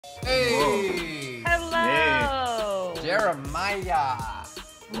Hey! Hello! Hey. Jeremiah!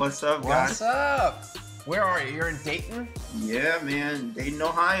 What's up, guys? What's up? Where are you? You're in Dayton? Yeah, man. Dayton,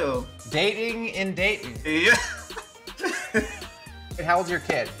 Ohio. Dating in Dayton. Yeah. How old's your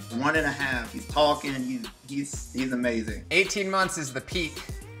kid? 1.5. He's talking. He's amazing. 18 months is the peak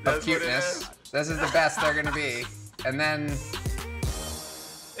That's of cuteness. This is the best they're gonna be. And then...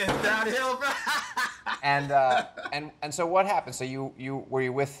 It's downhill, bro. And so what happened? So were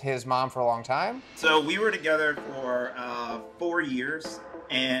you with his mom for a long time? So we were together for 4 years,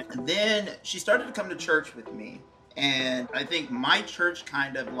 and then she started to come to church with me. And I think my church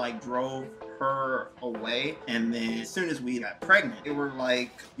kind of like drove her away. And then as soon as we got pregnant, they were like,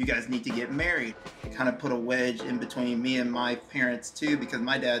 you guys need to get married. It kind of put a wedge in between me and my parents too, because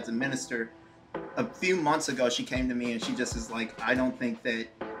my dad's a minister. A few months ago, she came to me and she just is like, I don't think that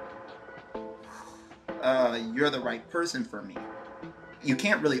you're the right person for me. You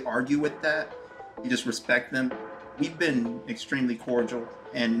can't really argue with that. You just respect them. We've been extremely cordial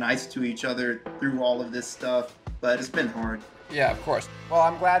and nice to each other through all of this stuff, but it's been hard. Yeah, of course. Well,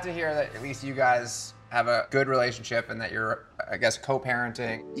 I'm glad to hear that at least you guys have a good relationship and that you're, I guess,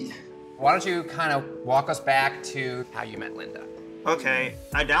 co-parenting. Yeah. Why don't you kind of walk us back to how you met Linda? Okay,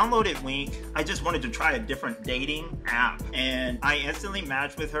 I downloaded Wink. I just wanted to try a different dating app, and I instantly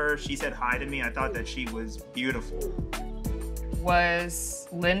matched with her. She said hi to me. I thought that she was beautiful. Was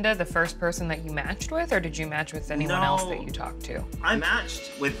Linda the first person that you matched with, or did you match with anyone else that you talked to? I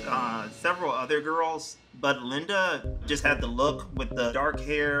matched with several other girls, but Linda just had the look with the dark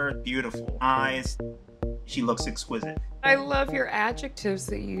hair, beautiful eyes. She looks exquisite. I love your adjectives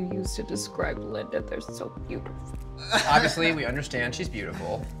that you use to describe Linda. They're so beautiful. Obviously, we understand she's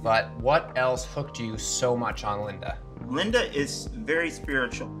beautiful, but what else hooked you so much on Linda? Linda is very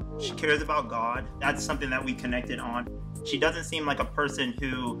spiritual. She cares about God. That's something that we connected on. She doesn't seem like a person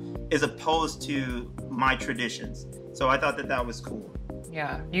who is opposed to my traditions. So I thought that that was cool.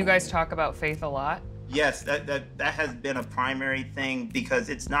 Yeah, you guys talk about faith a lot. Yes, that has been a primary thing because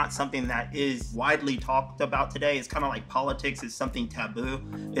it's not something that is widely talked about today. It's kind of like politics is something taboo.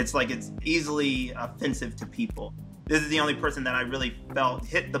 It's like it's easily offensive to people. This is the only person that I really felt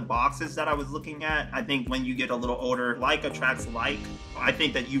hit the boxes that I was looking at. I think when you get a little older, like attracts like. I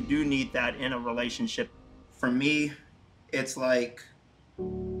think that you do need that in a relationship. For me, it's like,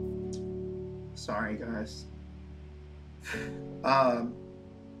 sorry guys.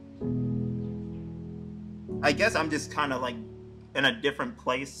 I guess I'm just kind of like in a different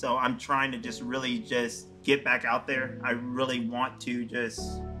place, so I'm trying to just really just get back out there. I really want to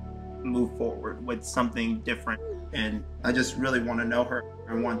just move forward with something different, and I just really want to know her.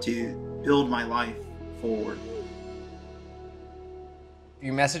 I want to build my life forward.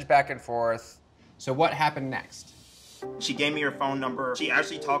 You message back and forth. So what happened next? She gave me her phone number. She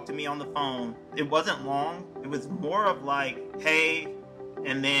actually talked to me on the phone. It wasn't long. It was more of like, hey,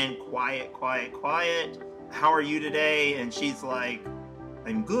 and then quiet, quiet, quiet. How are you today? And she's like,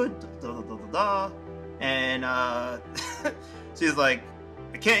 I'm good, da, da, da, da, da. And she's like,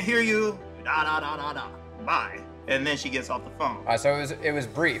 I can't hear you, da, da, da, da, da, bye. And then she gets off the phone. So it was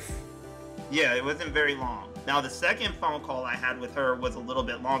brief. Yeah, it wasn't very long. Now the second phone call I had with her was a little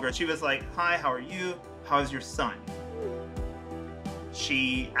bit longer. She was like, hi, how are you? How's your son?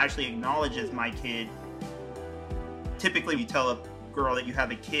 She actually acknowledges my kid. Typically, you tell a girl that you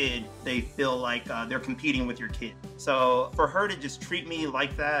have a kid, they feel like they're competing with your kid. So for her to just treat me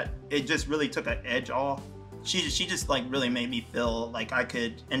like that, it just really took an edge off. She just like really made me feel like I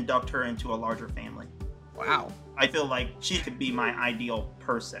could induct her into a larger family. Wow. I feel like she could be my ideal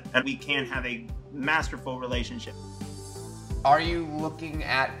person and we can have a masterful relationship. Are you looking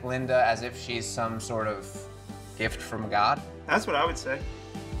at Linda as if she's some sort of gift from God? That's what I would say.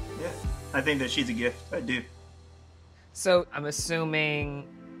 Yeah, I think that she's a gift. I do. So I'm assuming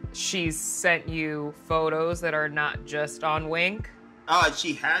she's sent you photos that are not just on Wink?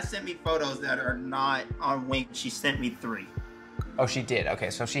 She has sent me photos that are not on Wink. She sent me 3. Oh, she did. Okay,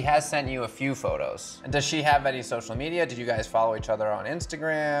 so she has sent you a few photos. And does she have any social media? Did you guys follow each other on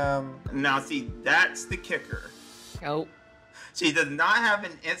Instagram? Now, see, that's the kicker. Oh. She does not have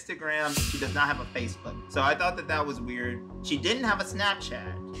an Instagram. She does not have a Facebook. So I thought that that was weird. She didn't have a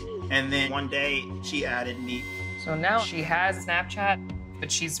Snapchat. And then one day she added me. So now she has Snapchat,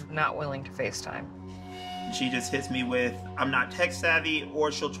 but she's not willing to FaceTime. She just hits me with, I'm not tech savvy,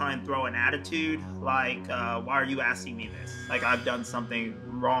 or she'll try and throw an attitude like, why are you asking me this? Like I've done something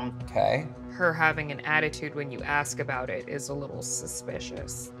wrong. Okay. Her having an attitude when you ask about it is a little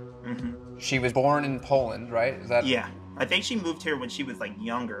suspicious. Mm-hmm. She was born in Poland, right? Is that? Yeah. I think she moved here when she was like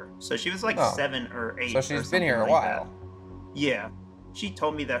younger. So she was like 7 or 8. So she's been here a while. Yeah. She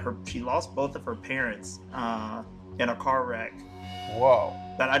told me that she lost both of her parents in a car wreck. Whoa.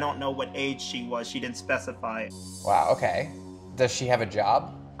 But I don't know what age she was. She didn't specify. Wow, okay. Does she have a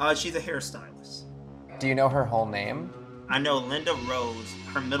job? She's a hairstylist. Do you know her whole name? I know Linda Rose.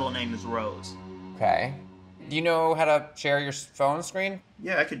 Her middle name is Rose. Okay. Do you know how to share your phone screen?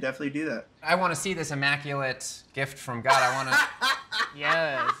 Yeah, I could definitely do that. I want to see this immaculate gift from God. I want to...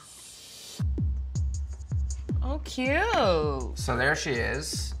 Yes. Oh, cute. So there she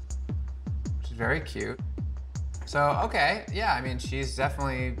is. She's very cute. So, okay, yeah, I mean, she's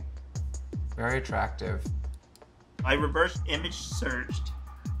definitely very attractive. I reverse image searched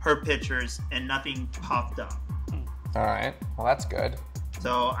her pictures and nothing popped up. All right, well, that's good.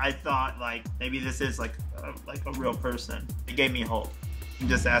 So I thought, like, maybe this is like a real person. It gave me hope. I'm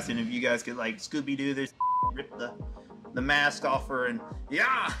just asking if you guys could, like, Scooby-Doo this, rip the mask off her, and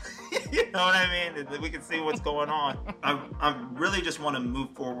yeah, you know what I mean? We can see what's going on. I really just want to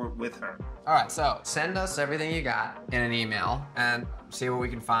move forward with her. All right, so send us everything you got in an email and see what we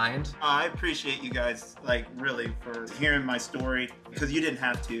can find. I appreciate you guys, like, really, for hearing my story, because you didn't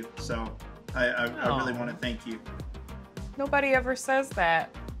have to, so I really want to thank you. Nobody ever says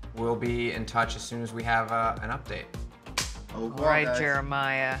that. We'll be in touch as soon as we have an update. Oh, boy, All right, guys.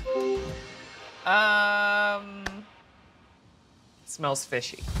 Jeremiah. Smells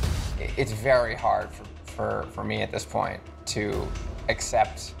fishy. It's very hard for me at this point to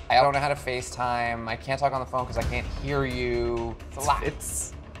accept. I don't know how to FaceTime. I can't talk on the phone because I can't hear you. It's a lot.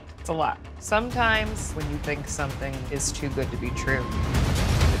 It's a lot. Sometimes when you think something is too good to be true,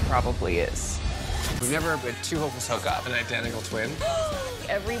 it probably is. We've never had two hopefuls hook up. An identical twin.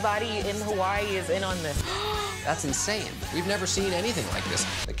 Everybody in Hawaii is in on this. That's insane. We've never seen anything like this.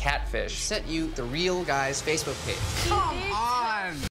 The Catfish sent you the real guy's Facebook page. Come on!